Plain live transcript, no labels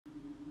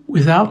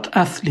Without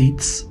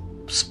athletes,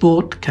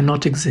 sport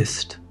cannot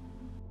exist.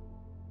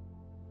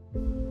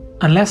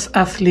 Unless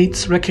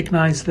athletes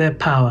recognize their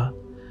power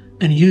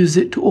and use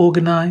it to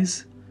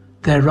organize,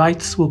 their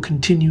rights will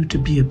continue to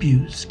be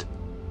abused.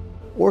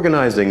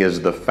 Organizing is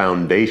the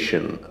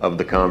foundation of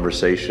the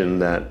conversation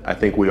that I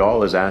think we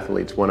all as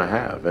athletes want to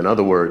have. In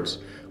other words,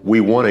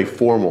 we want a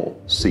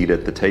formal seat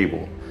at the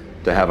table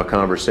to have a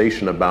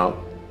conversation about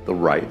the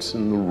rights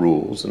and the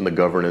rules and the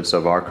governance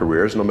of our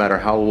careers. No matter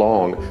how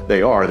long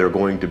they are, they're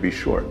going to be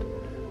short.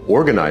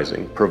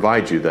 Organizing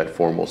provides you that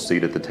formal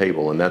seat at the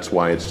table, and that's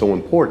why it's so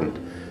important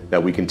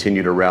that we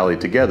continue to rally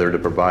together to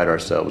provide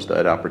ourselves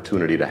that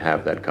opportunity to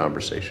have that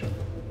conversation.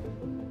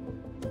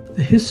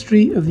 The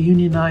history of the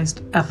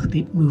unionized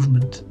athlete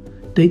movement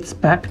dates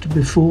back to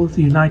before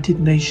the United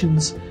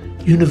Nations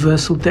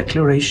Universal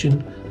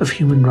Declaration of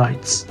Human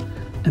Rights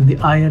and the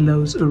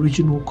ILO's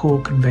original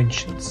core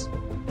conventions.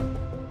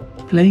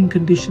 Playing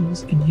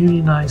conditions in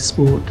unionized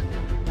sport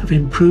have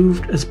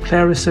improved as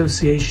player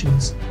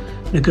associations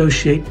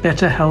negotiate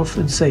better health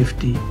and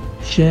safety,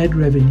 shared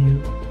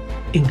revenue,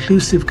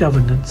 inclusive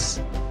governance,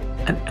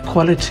 and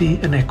equality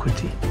and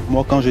equity.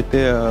 Moi, quand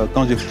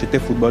j'étais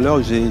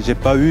footballeur, j'ai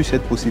pas eu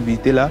cette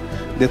possibilité-là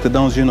d'être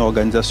dans une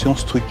organisation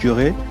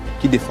structurée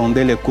qui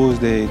défendait les causes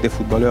des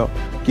footballeurs.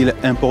 Qu'il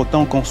est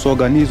important qu'on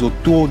s'organise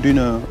autour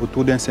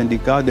d'un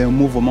syndicat, d'un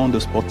mouvement de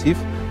sportifs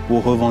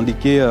pour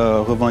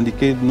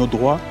revendiquer nos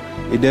droits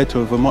et d'être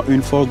vraiment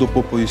une force de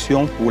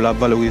proposition pour la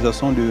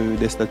valorisation du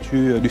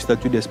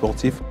statut des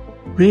sportifs.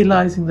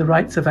 Realizing the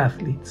rights of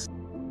athletes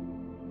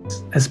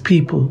as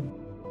people,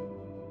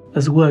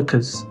 as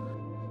workers,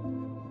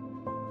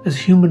 as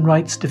human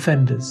rights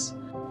defenders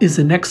is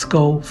the next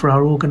goal for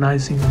our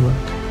organizing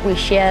work. We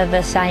share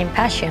the same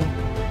passion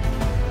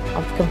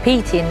of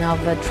competing, of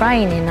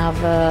training, of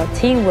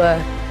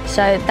teamwork.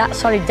 So that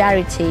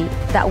solidarity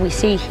that we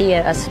see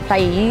here as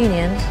player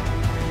unions,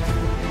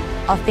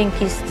 I think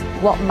is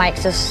what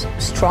makes us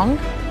strong.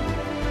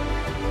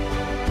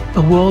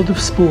 A world of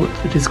sport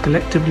that is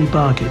collectively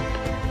bargained.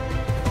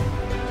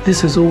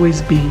 This has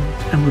always been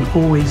and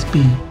will always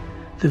be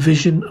the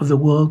vision of the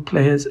World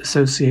Players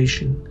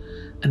Association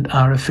and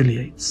our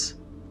affiliates.